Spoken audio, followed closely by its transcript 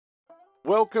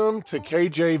Welcome to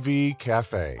KJV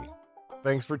Cafe.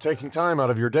 Thanks for taking time out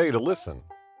of your day to listen.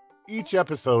 Each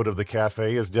episode of the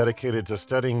Cafe is dedicated to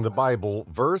studying the Bible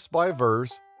verse by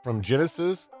verse from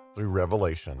Genesis through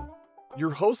Revelation.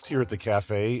 Your host here at the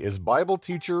Cafe is Bible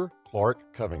teacher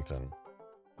Clark Covington.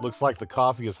 Looks like the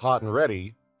coffee is hot and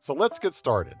ready, so let's get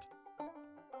started.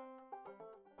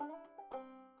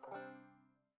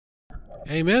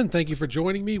 Amen. Thank you for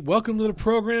joining me. Welcome to the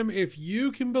program. If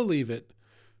you can believe it,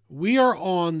 we are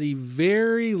on the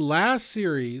very last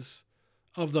series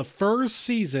of the first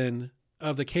season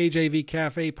of the KJV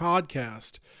Cafe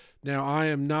podcast. Now, I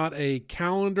am not a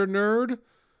calendar nerd,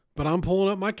 but I'm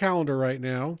pulling up my calendar right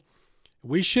now.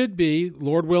 We should be,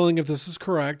 Lord willing, if this is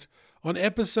correct, on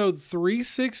episode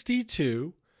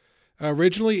 362,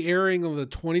 originally airing on the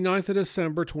 29th of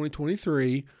December,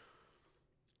 2023.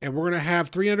 And we're going to have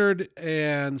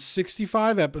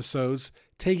 365 episodes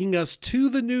taking us to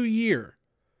the new year.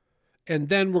 And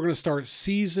then we're going to start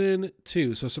season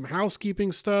 2. So some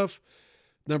housekeeping stuff.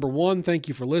 Number 1, thank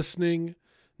you for listening.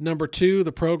 Number 2,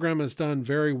 the program has done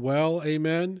very well.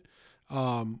 Amen.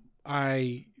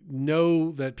 I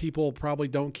know that people probably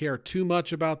don't care too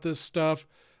much about this stuff.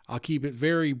 I'll keep it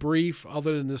very brief,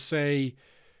 other than to say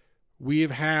we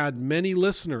have had many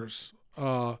listeners,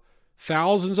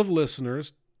 thousands of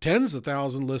listeners, tens of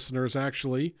thousands of listeners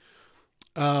actually,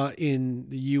 in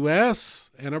the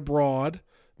U.S. and abroad,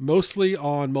 mostly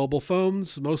on mobile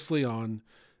phones, mostly on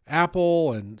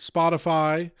Apple and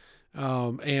Spotify.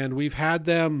 And we've had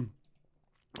them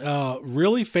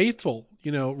really faithful,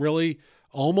 really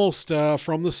almost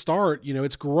from the start.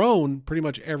 It's grown pretty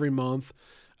much every month,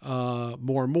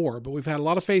 more and more. But we've had a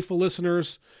lot of faithful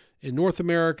listeners in North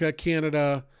America,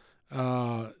 Canada,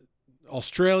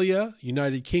 Australia,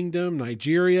 United Kingdom,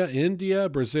 Nigeria, India,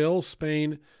 Brazil,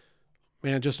 Spain.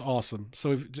 Man, just awesome. So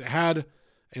we've had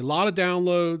a lot of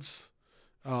downloads,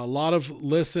 a lot of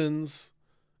listens,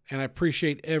 and I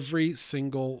appreciate every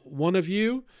single one of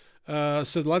you.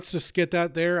 So let's just get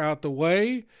that there out the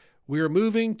way. We are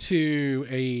moving to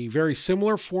a very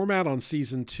similar format on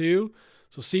season 2.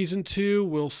 So season 2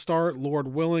 will start,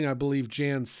 Lord willing, I believe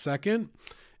Jan 2nd,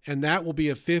 and that will be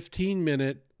a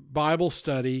 15-minute Bible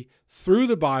study through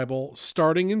the Bible,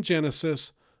 starting in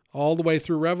Genesis all the way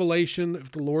through Revelation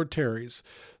if the Lord tarries.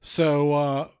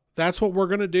 So that's what we're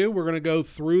going to do. We're going to go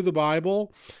through the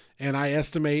Bible, and I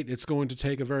estimate it's going to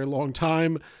take a very long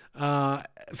time,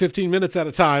 15 minutes at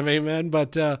a time, amen.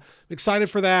 But excited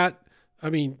for that. I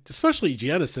mean, especially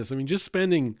Genesis. I mean, just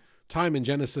spending time in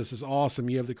Genesis is awesome.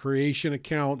 You have the creation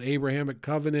account, the Abrahamic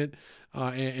covenant,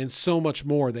 and so much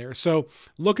more there. So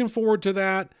looking forward to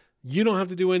that. You don't have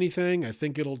to do anything. I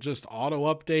think it'll just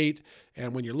auto update.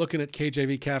 And when you're looking at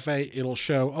KJV Cafe, it'll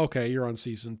show, okay, you're on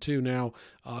season 2 now,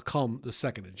 come the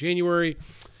 2nd of January.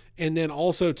 And then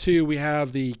also too, we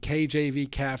have the KJV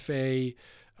Cafe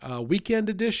weekend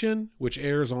edition, which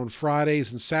airs on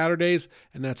Fridays and Saturdays.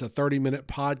 And that's a 30-minute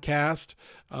podcast.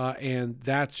 And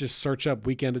that's just search up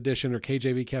weekend edition or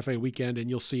KJV Cafe weekend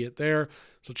and you'll see it there.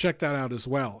 So check that out as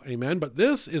well. Amen. But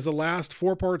this is the last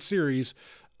 4-part series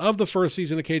of the first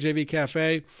season of KJV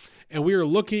Cafe, and we are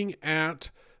looking at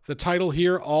the title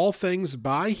here, All Things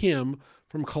by Him,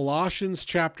 from Colossians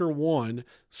chapter 1,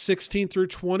 16 through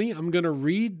 20. I'm going to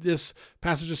read this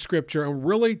passage of scripture. I'm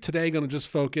really today going to just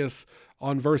focus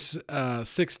on verse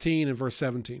 16 and verse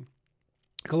 17.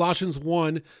 Colossians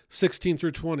 1, 16 through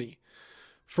 20.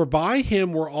 For by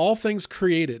Him were all things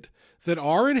created, that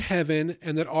are in heaven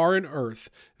and that are in earth,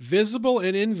 visible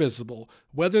and invisible,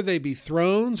 whether they be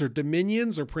thrones or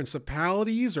dominions or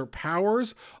principalities or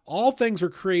powers, all things were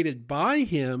created by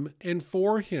Him and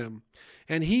for Him.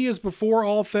 And He is before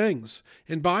all things,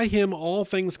 and by Him all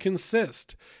things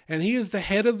consist. And He is the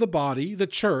head of the body, the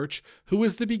church, who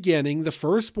is the beginning, the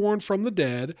firstborn from the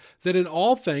dead, that in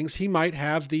all things He might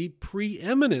have the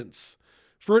preeminence.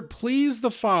 For it pleased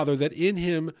the Father that in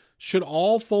Him should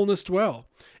all fullness dwell,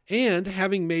 and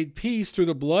having made peace through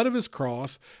the blood of His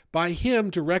cross, by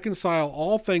Him to reconcile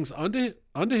all things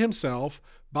unto Himself,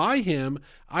 by Him,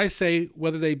 I say,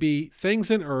 whether they be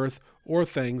things in earth or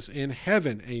things in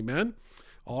heaven. Amen.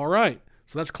 All right.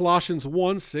 So that's Colossians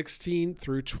 1, 16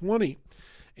 through 20.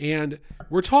 And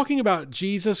we're talking about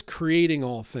Jesus creating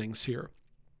all things here.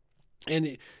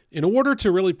 And in order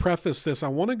to really preface this, I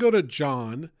want to go to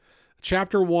John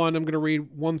chapter 1. I'm going to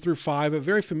read 1 through 5, a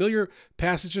very familiar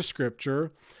passage of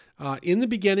scripture. In the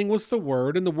beginning was the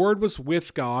Word, and the Word was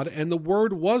with God, and the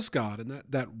Word was God. And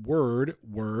that word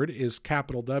is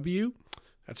capital W.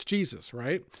 That's Jesus,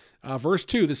 right? Verse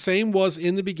 2, the same was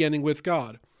in the beginning with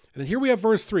God. And then here we have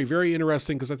verse 3, very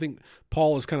interesting because I think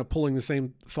Paul is kind of pulling the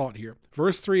same thought here.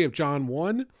 Verse 3 of John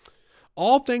 1,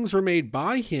 All things were made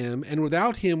by him, and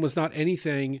without him was not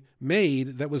anything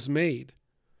made that was made.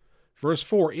 Verse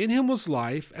 4, in him was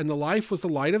life, and the life was the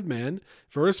light of men.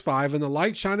 Verse 5, and the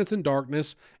light shineth in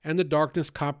darkness, and the darkness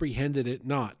comprehended it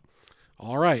not.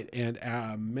 All right, and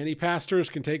many pastors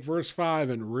can take verse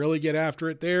 5 and really get after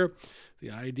it there.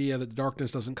 The idea that the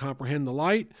darkness doesn't comprehend the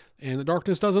light, and the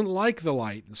darkness doesn't like the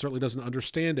light, and certainly doesn't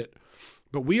understand it.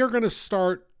 But we are going to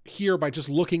start here by just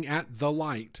looking at the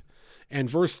light. And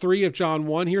verse 3 of John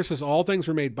 1 here says, all things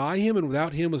were made by him, and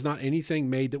without him was not anything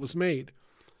made that was made.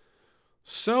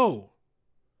 So,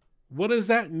 what does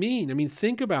that mean? I mean,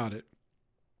 think about it.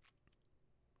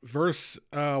 Verse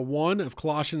 1 of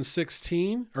Colossians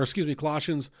 16, or excuse me,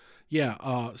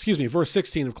 verse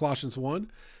 16 of Colossians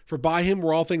 1. For by him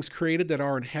were all things created that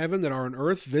are in heaven, that are on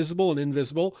earth, visible and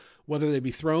invisible, whether they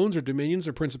be thrones or dominions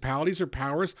or principalities or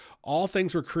powers, all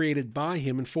things were created by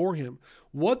him and for him.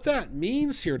 What that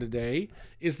means here today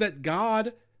is that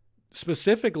God,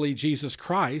 specifically Jesus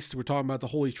Christ, we're talking about the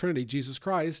Holy Trinity, Jesus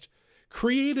Christ,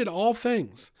 created all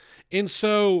things. And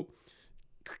so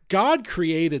God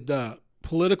created the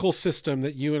political system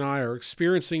that you and I are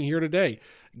experiencing here today.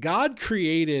 God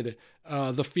created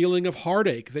the feeling of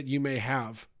heartache that you may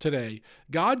have today.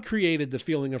 God created the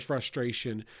feeling of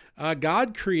frustration.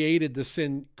 God created the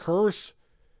sin curse.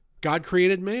 God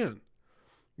created man.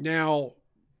 Now,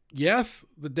 yes,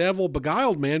 the devil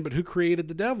beguiled man, but who created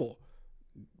the devil?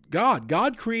 God.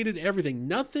 God created everything.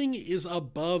 Nothing is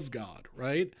above God,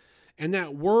 right? And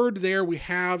that word there we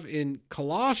have in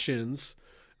Colossians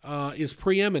is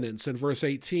preeminence in verse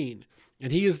 18.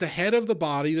 And he is the head of the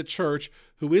body, the church,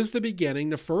 who is the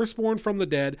beginning, the firstborn from the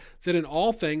dead, that in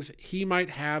all things he might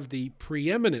have the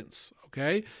preeminence.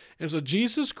 Okay? And so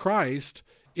Jesus Christ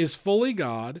is fully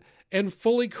God and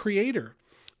fully creator.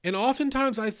 And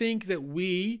oftentimes I think that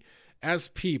we, as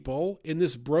people in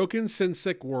this broken,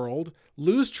 sin-sick world,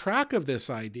 lose track of this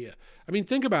idea. I mean,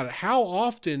 think about it. How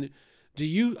often do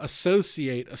you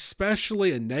associate,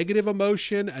 especially a negative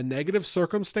emotion, a negative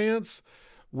circumstance,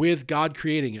 with God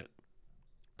creating it?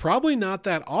 Probably not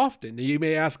that often. You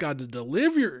may ask God to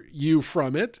deliver you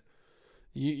from it.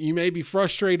 You may be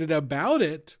frustrated about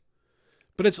it,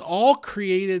 but it's all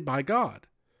created by God,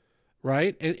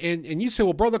 right? And you say,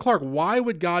 well, Brother Clark, why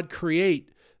would God create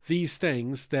these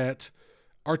things that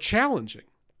are challenging?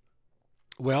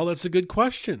 Well, that's a good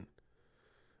question.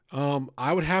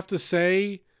 I would have to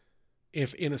say,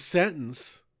 if in a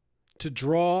sentence, to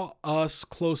draw us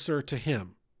closer to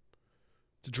him.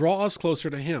 To draw us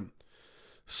closer to him.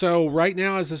 So right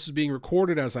now, as this is being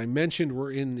recorded, as I mentioned,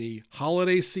 we're in the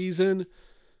holiday season,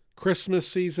 Christmas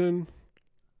season.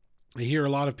 I hear a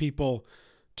lot of people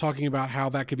talking about how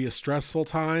that could be a stressful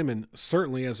time. And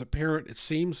certainly as a parent, it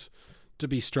seems to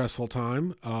be a stressful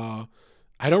time.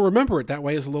 I don't remember it that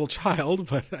way as a little child,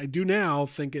 but I do now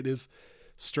think it is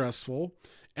stressful.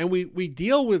 And we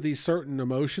deal with these certain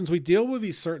emotions. We deal with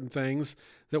these certain things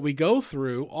that we go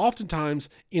through, oftentimes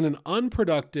in an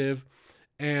unproductive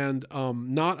and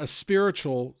not a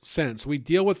spiritual sense. We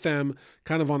deal with them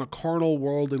kind of on a carnal,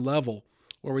 worldly level,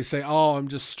 where we say, oh, I'm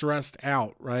just stressed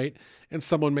out, right? And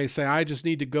someone may say, I just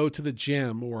need to go to the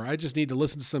gym, or I just need to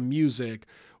listen to some music,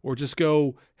 or just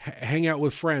go hang out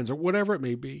with friends, or whatever it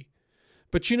may be.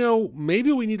 But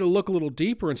maybe we need to look a little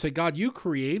deeper and say, God, you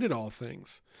created all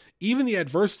things. Even the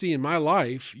adversity in my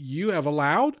life, you have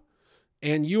allowed,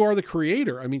 and you are the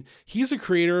creator. I mean, he's the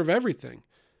creator of everything.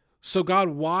 So God,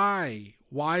 why?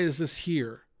 Why is this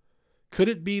here? Could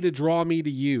it be to draw me to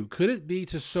you? Could it be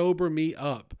to sober me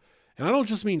up? And I don't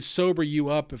just mean sober you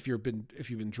up if you've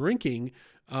been drinking.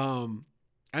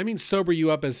 I mean sober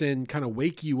you up as in kind of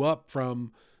wake you up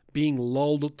from being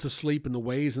lulled to sleep in the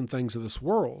ways and things of this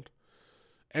world.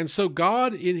 And so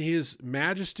God, in his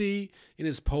majesty, in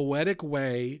his poetic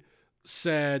way,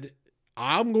 said,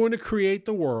 I'm going to create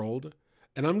the world,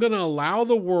 and I'm going to allow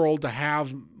the world to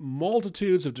have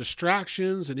multitudes of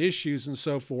distractions and issues and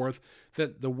so forth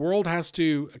that the world has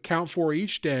to account for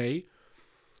each day.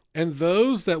 And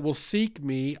those that will seek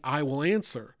me, I will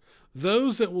answer.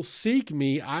 Those that will seek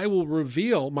me, I will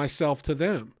reveal myself to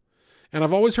them. And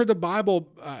I've always heard the Bible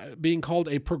being called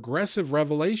a progressive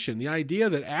revelation. The idea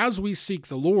that as we seek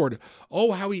the Lord,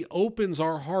 oh, how he opens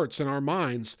our hearts and our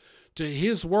minds to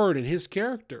his word and his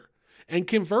character. And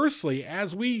conversely,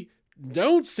 as we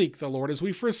don't seek the Lord, as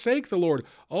we forsake the Lord,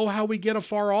 oh, how we get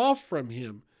afar off from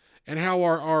him, and how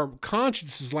our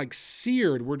conscience is like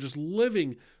seared. We're just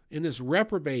living in this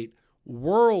reprobate,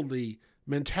 worldly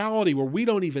mentality where we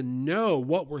don't even know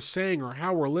what we're saying or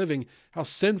how we're living, how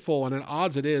sinful and at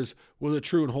odds it is with a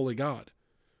true and holy God.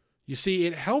 You see,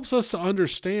 it helps us to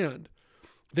understand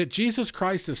that Jesus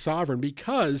Christ is sovereign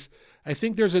because I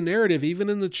think there's a narrative, even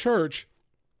in the church,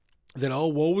 that, oh,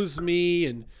 woe is me,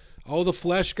 and oh, the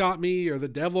flesh got me, or the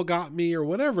devil got me, or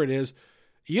whatever it is.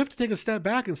 You have to take a step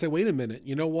back and say, wait a minute,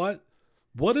 you know what?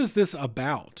 What is this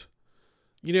about?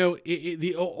 You know,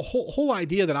 the whole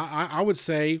idea that I would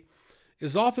say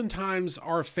is oftentimes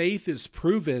our faith is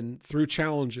proven through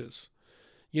challenges.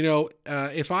 You know,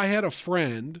 if I had a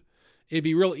friend, it'd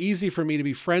be real easy for me to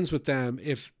be friends with them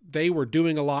if they were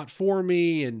doing a lot for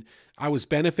me and I was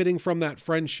benefiting from that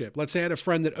friendship. Let's say I had a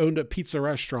friend that owned a pizza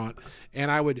restaurant,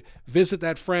 and I would visit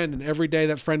that friend, and every day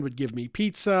that friend would give me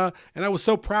pizza, and I was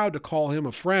so proud to call him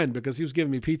a friend because he was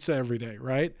giving me pizza every day,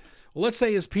 right? Well, let's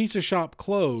say his pizza shop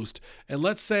closed, and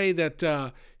let's say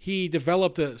that he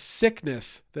developed a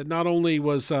sickness that not only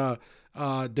was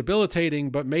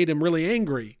debilitating but made him really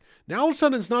angry. Now all of a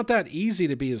sudden it's not that easy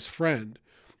to be his friend.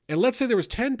 And let's say there was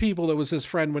 10 people that was his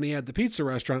friend when he had the pizza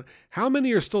restaurant. How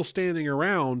many are still standing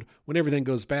around when everything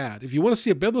goes bad? If you want to see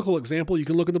a biblical example, you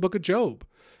can look in the book of Job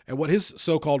and what his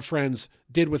so-called friends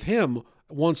did with him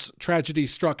once tragedy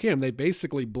struck him. They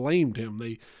basically blamed him.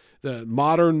 The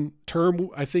modern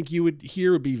term I think you would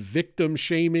hear would be victim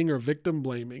shaming or victim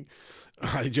blaming.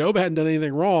 Job hadn't done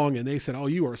anything wrong, and they said, oh,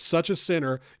 you are such a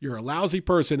sinner. You're a lousy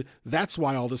person. That's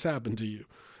why all this happened to you.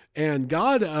 And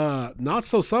God, not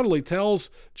so subtly, tells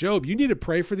Job, you need to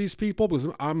pray for these people because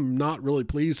I'm not really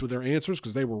pleased with their answers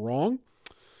because they were wrong.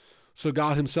 So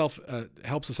God himself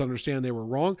helps us understand they were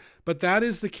wrong. But that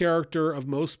is the character of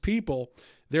most people.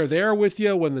 They're there with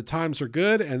you when the times are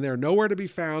good, and they're nowhere to be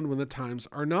found when the times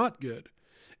are not good.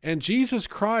 And Jesus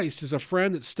Christ is a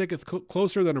friend that sticketh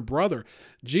closer than a brother.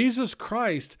 Jesus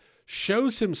Christ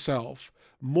shows himself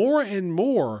more and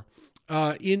more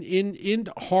in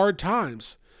hard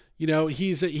times. You know,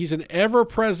 he's an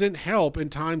ever-present help in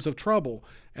times of trouble.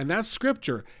 And that's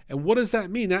scripture. And what does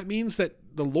that mean? That means that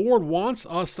the Lord wants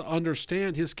us to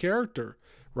understand his character,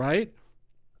 right?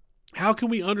 How can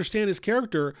we understand his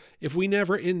character if we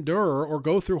never endure or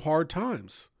go through hard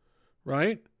times,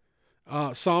 right?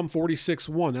 Psalm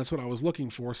 46:1, that's what I was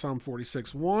looking for. Psalm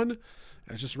 46:1.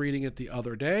 I was just reading it the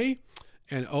other day.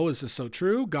 And oh, is this so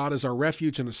true? God is our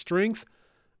refuge and a strength,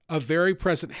 a very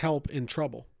present help in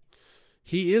trouble.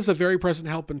 He is a very present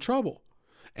help in trouble.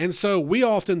 And so we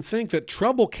often think that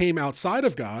trouble came outside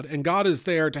of God and God is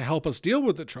there to help us deal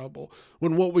with the trouble,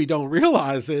 when what we don't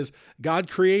realize is God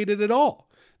created it all.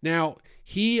 Now,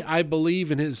 he, I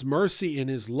believe in his mercy and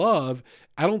his love,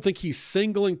 I don't think he's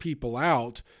singling people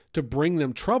out to bring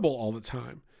them trouble all the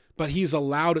time, but he's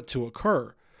allowed it to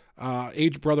occur.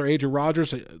 Brother Adrian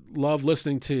Rogers, I love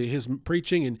listening to his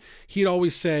preaching, and he'd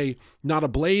always say, not a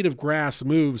blade of grass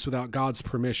moves without God's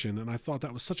permission. And I thought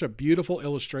that was such a beautiful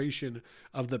illustration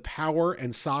of the power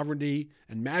and sovereignty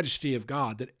and majesty of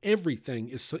God, that everything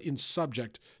is in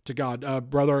subject to God.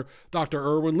 Brother Dr.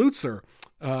 Erwin Lutzer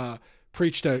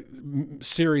preached a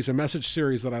message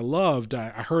series that I loved. I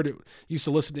heard it, used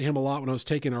to listen to him a lot when I was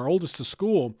taking our oldest to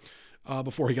school.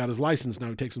 Before he got his license. Now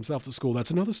he takes himself to school.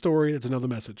 That's another story. That's another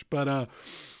message. But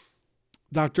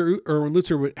Dr. Erwin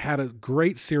Lutzer had a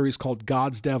great series called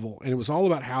God's Devil. And it was all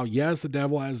about how, yes, the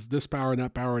devil has this power and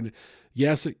that power. And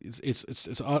yes,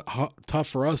 it's tough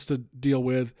for us to deal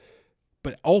with.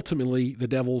 But ultimately, the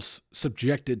devil's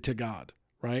subjected to God,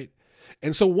 right?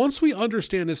 And so once we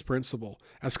understand this principle,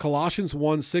 as Colossians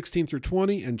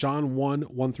 1:16-20 and John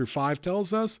 1:1-5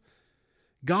 tells us,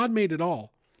 God made it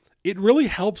all. It really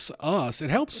helps us.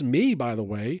 It helps me, by the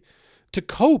way, to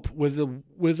cope with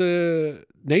the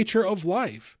nature of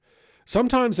life.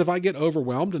 Sometimes if I get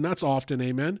overwhelmed, and that's often,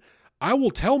 amen, I will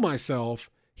tell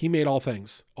myself he made all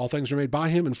things. All things are made by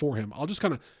him and for him. I'll just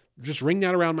kind of ring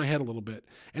that around my head a little bit.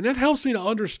 And that helps me to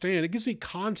understand. It gives me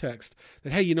context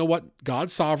that, hey, you know what?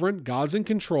 God's sovereign, God's in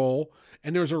control,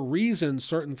 and there's a reason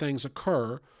certain things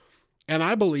occur. And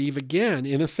I believe, again,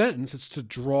 in a sentence, it's to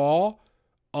draw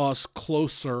us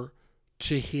closer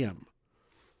to him.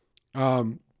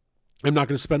 I'm not going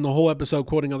to spend the whole episode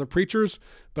quoting other preachers,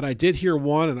 but I did hear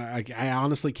one, and I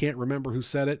honestly can't remember who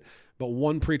said it, but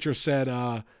one preacher said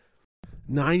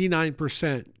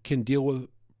 99% can deal with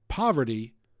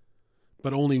poverty,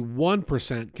 but only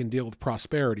 1% can deal with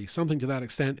prosperity, something to that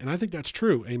extent. And I think that's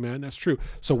true. Amen. That's true.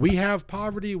 So we have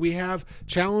poverty, we have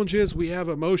challenges, we have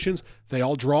emotions. They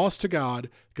all draw us to God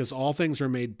because all things are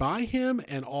made by him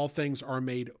and all things are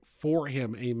made for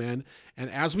him. Amen.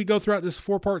 And as we go throughout this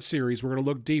 4-part series, we're going to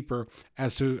look deeper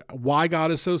as to why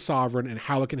God is so sovereign and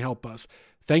how it can help us.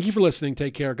 Thank you for listening.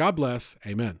 Take care. God bless.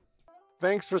 Amen.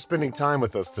 Thanks for spending time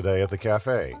with us today at the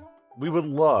cafe. We would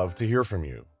love to hear from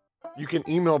you. You can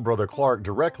email Brother Clark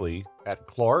directly at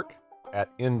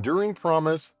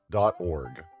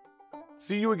clark@enduringpromise.org.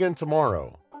 See you again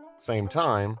tomorrow, same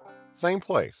time, same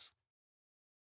place.